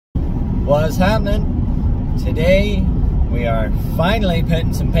What's happening? Today we are finally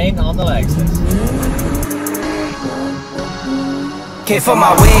putting some paint on the Lexus. Came for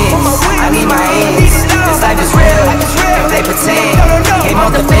my wins, I need my ends. This life is real, if they pretend. Came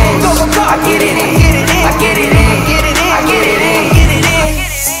on the bench, I get it in, I get it in, I get it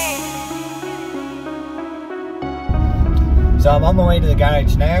in. So I'm on my way to the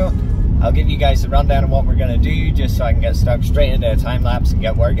garage now. I'll give you guys the rundown of what we're going to do, just so I can get stuck straight into a time lapse and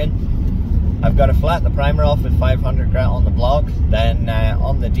get working. I've got to flat the primer off with 500 grit on the block, then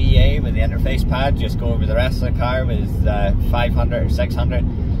on the DA with the interface pad, just go over the rest of the car with 500 or 600,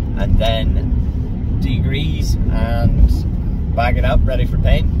 and then degrease and bag it up ready for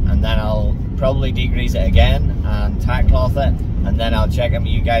paint, and then I'll probably degrease it again and tack cloth it, and then I'll check in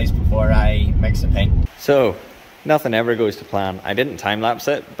with you guys before I mix the paint. So nothing ever goes to plan. I didn't time lapse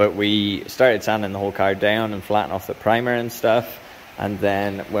it, but we started sanding the whole car down and flattening off the primer and stuff. And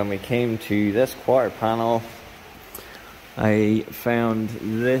then when we came to this quarter panel, I found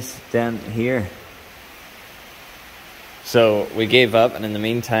this dent here. So we gave up, and in the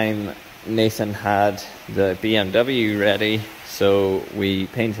meantime, Nathan had the BMW ready, so we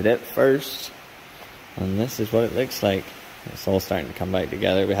painted it first. And this is what it looks like. It's all starting to come back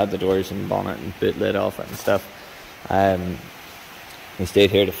together. We had the doors and bonnet and boot lid off it and stuff. We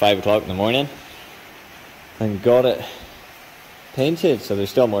stayed here till 5 o'clock in the morning and got it painted. So there's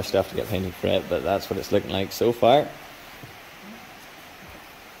still more stuff to get painted for it, but that's what it's looking like so far.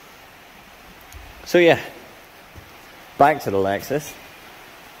 So yeah, back to the Lexus.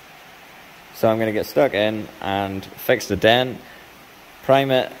 So I'm going to get stuck in and fix the dent,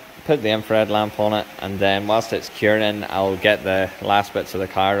 prime it, put the infrared lamp on it, and then whilst it's curing, I'll get the last bits of the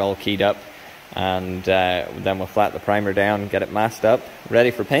car all keyed up, and then we'll flat the primer down, get it masked up,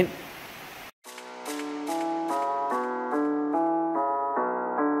 ready for paint.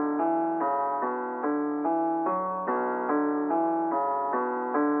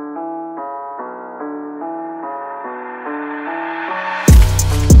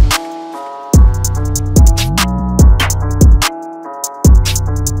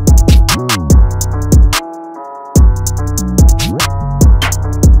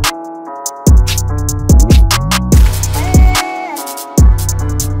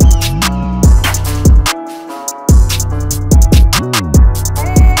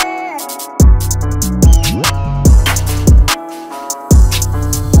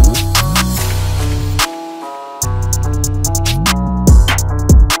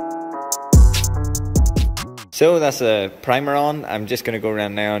 So that's the primer on. I'm just going to go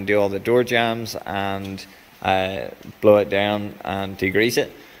around now and do all the door jambs and blow it down and degrease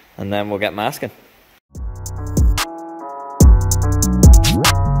it, and then we'll get masking.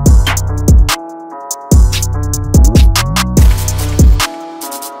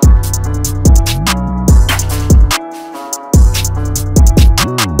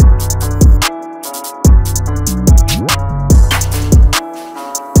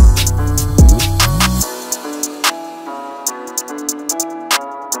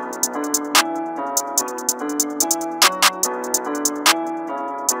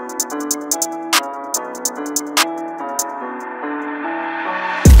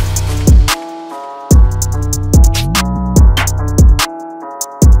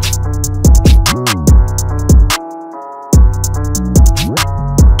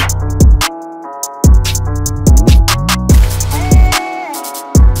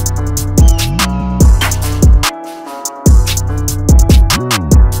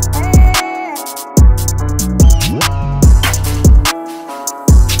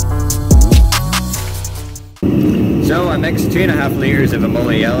 So I mixed 2.5 litres of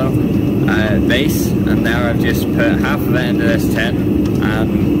Ammola Yellow base, and now I've just put half of it into this tin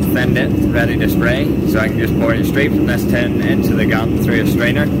and thinned it ready to spray, so I can just pour it straight from this tin into the gun through a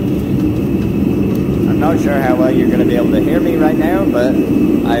strainer. I'm not sure how well you're going to be able to hear me right now, but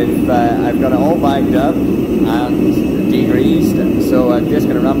I've got it all bagged up and degreased, so I'm just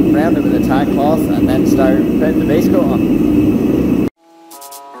going to run around it with a tack cloth and then start putting the base coat on.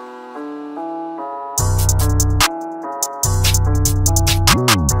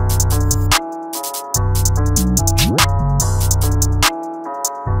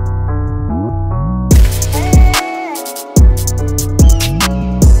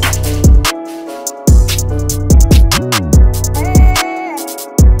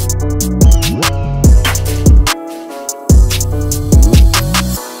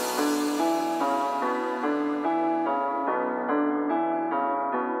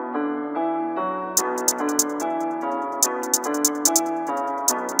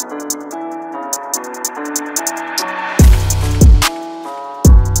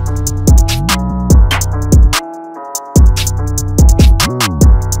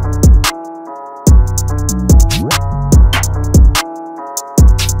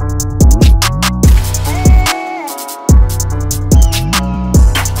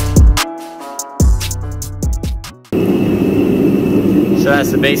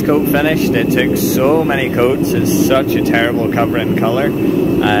 that's the base coat finished. It took so many coats, it's such a terrible covering colour,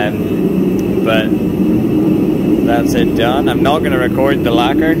 but that's it done. I'm not going to record the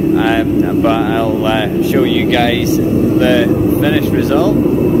lacquer, but I'll show you guys the finished result.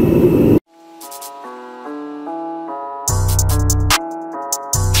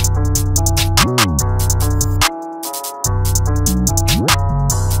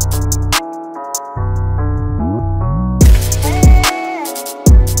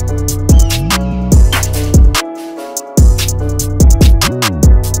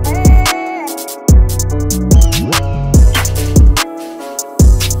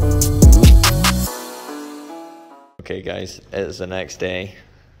 Okay guys, it's the next day,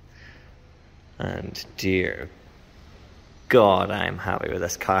 and dear God, I'm happy with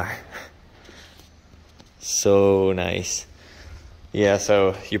this car. So nice. Yeah,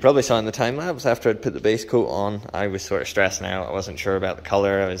 so you probably saw in the time lapse after I'd put the base coat on, I was sort of stressing out. I wasn't sure about the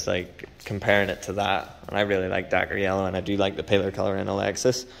colour. I was like comparing it to that, and I really like darker yellow, and I do like the paler colour in a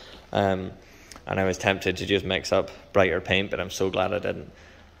Lexus. And I was tempted to just mix up brighter paint, but I'm so glad I didn't.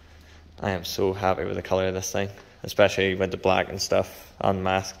 I am so happy with the colour of this thing, especially with the black and stuff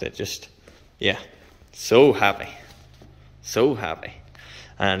unmasked. It just, yeah, so happy, so happy.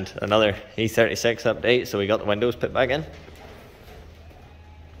 And another e36 update, so we got the windows put back in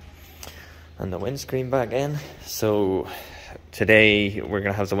and the windscreen back in. So today we're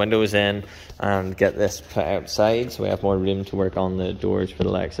gonna have the windows in and get this put outside, so we have more room to work on the doors for the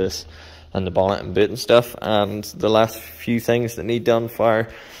Lexus and the bonnet and boot and stuff, and the last few things that need done for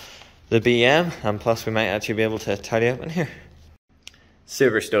the BM, and plus we might actually be able to tidy up in here.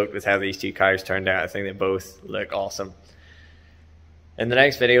 Super stoked with how these two cars turned out. I think they both look awesome. In the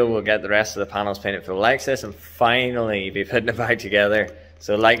next video we'll get the rest of the panels painted for the Lexus and finally be putting it back together.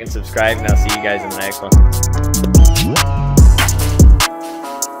 So like and subscribe, and I'll see you guys in the next one.